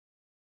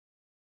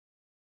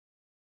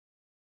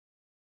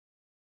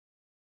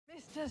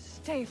Mr.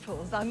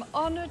 Staples, I'm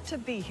honored to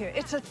be here.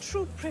 It's a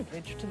true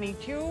privilege to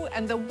meet you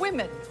and the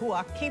women who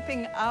are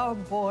keeping our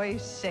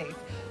boys safe.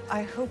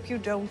 I hope you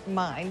don't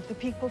mind. The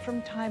people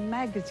from Time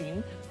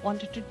magazine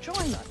wanted to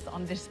join us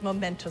on this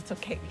momentous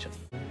occasion.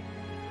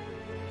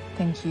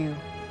 Thank you.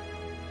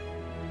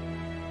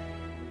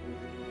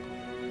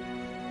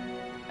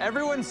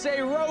 Everyone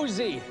say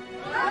Rosie!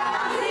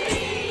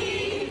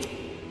 Rosie!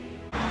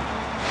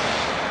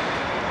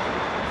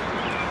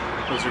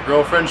 Those your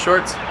girlfriend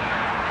shorts?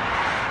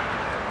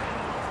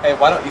 Hey,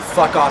 why don't you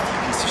fuck off, you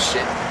piece of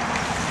shit?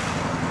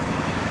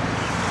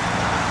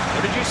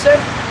 What did you say?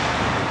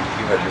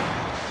 You heard me.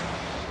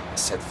 I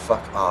said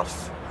fuck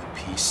off, you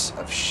piece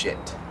of shit.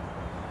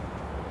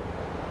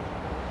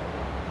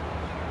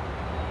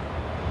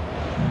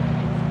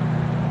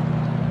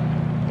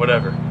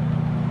 Whatever.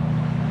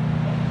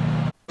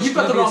 You've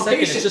got the wrong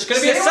patient. It's just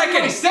gonna be a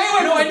second. Stay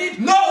away! No, I need.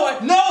 No!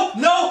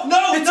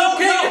 It's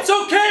okay. It's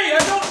okay. I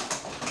don't.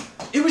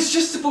 It was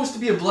just supposed to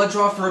be a blood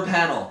draw for a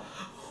panel.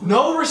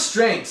 No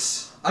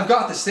restraints. I've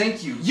got this,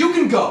 thank you. You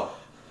can go.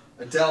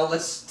 Adele,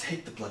 let's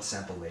take the blood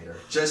sample later.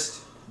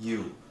 Just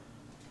you.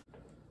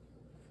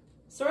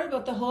 Sorry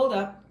about the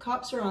holdup.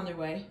 Cops are on their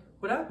way.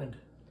 What happened?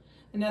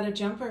 Another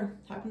jumper.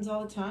 Happens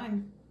all the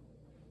time.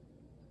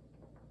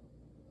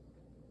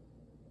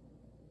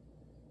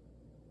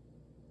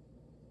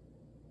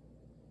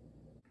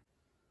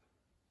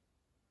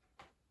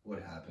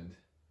 What happened?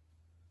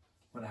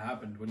 What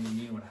happened? What do you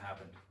mean what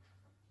happened?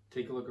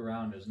 Take a look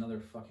around. There's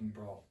another fucking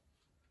brawl.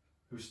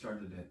 Who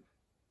started it?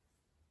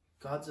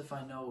 Gods if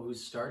I know who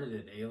started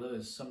it. Ayla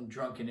is some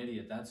drunken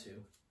idiot, that's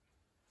who.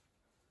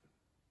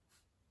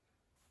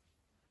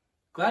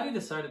 Glad you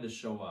decided to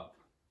show up.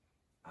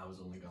 I was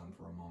only gone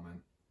for a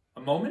moment. A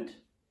moment?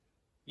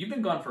 You've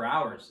been gone for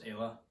hours,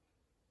 Ayla.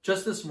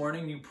 Just this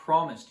morning you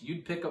promised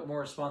you'd pick up more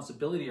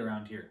responsibility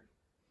around here.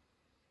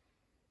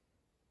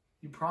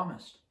 You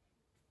promised.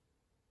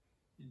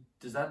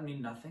 Does that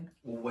mean nothing?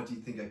 Well, what do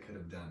you think I could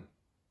have done?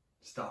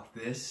 Stop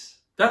this?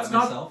 That's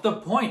not myself? the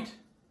point.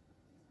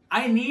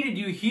 I needed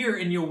you here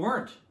and you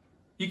weren't.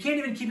 You can't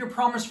even keep your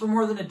promise for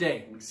more than a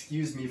day.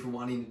 Excuse me for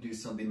wanting to do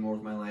something more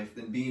with my life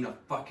than being a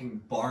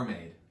fucking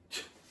barmaid.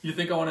 You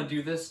think I want to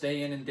do this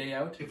day in and day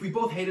out? If we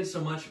both hate it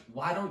so much,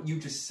 why don't you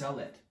just sell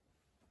it?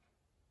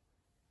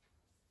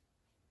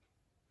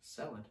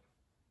 Sell it.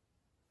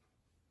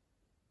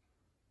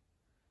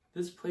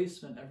 This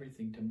place meant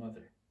everything to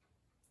Mother.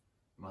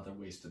 Mother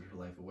wasted her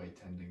life away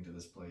tending to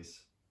this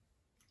place.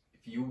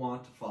 If you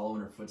want to follow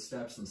in her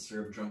footsteps and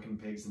serve drunken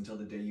pigs until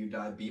the day you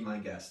die, be my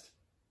guest.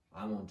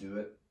 I won't do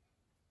it.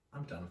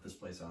 I'm done with this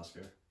place,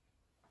 Oscar.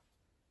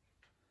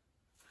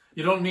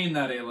 You don't mean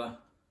that, Ayla.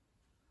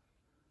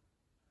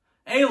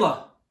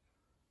 Ayla!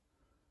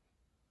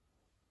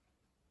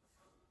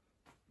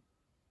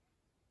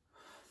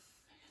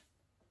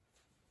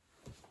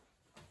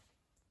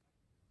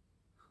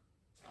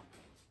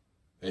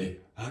 Hey,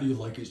 how do you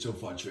like it so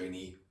far,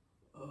 trainee?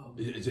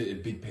 Is it a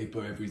big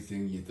paper,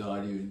 everything you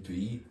thought it would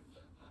be?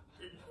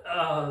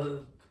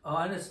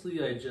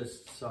 Honestly, I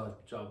just saw a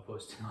job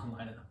posting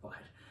online and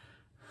applied.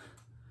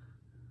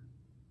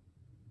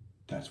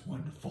 That's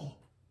wonderful.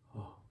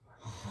 Oh.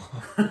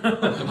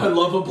 I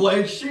love a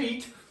blank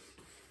sheet.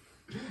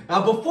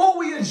 Now, before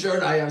we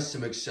adjourn, I have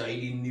some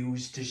exciting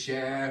news to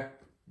share.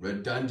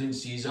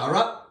 Redundancies are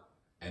up,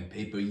 and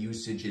paper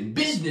usage in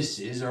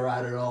businesses are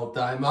at an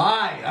all-time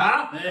high,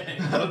 huh? Hey.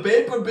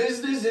 Paper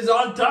business is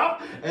on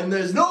top, and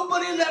there's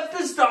nobody left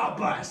to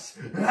stop us.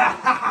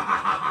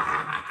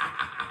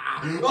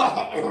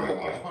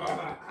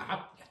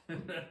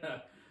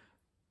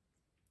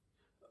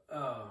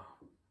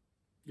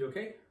 You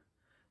okay?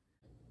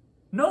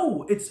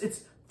 No, it's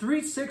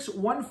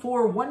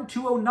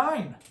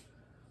 36141209.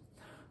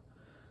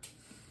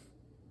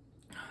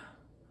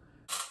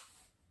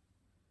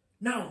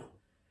 No,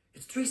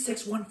 it's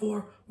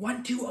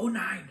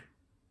 36141209.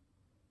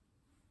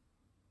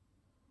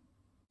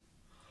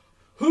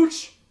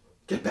 Hooch!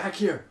 Get back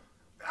here!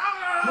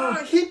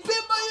 Ah, he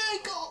bit my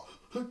ankle!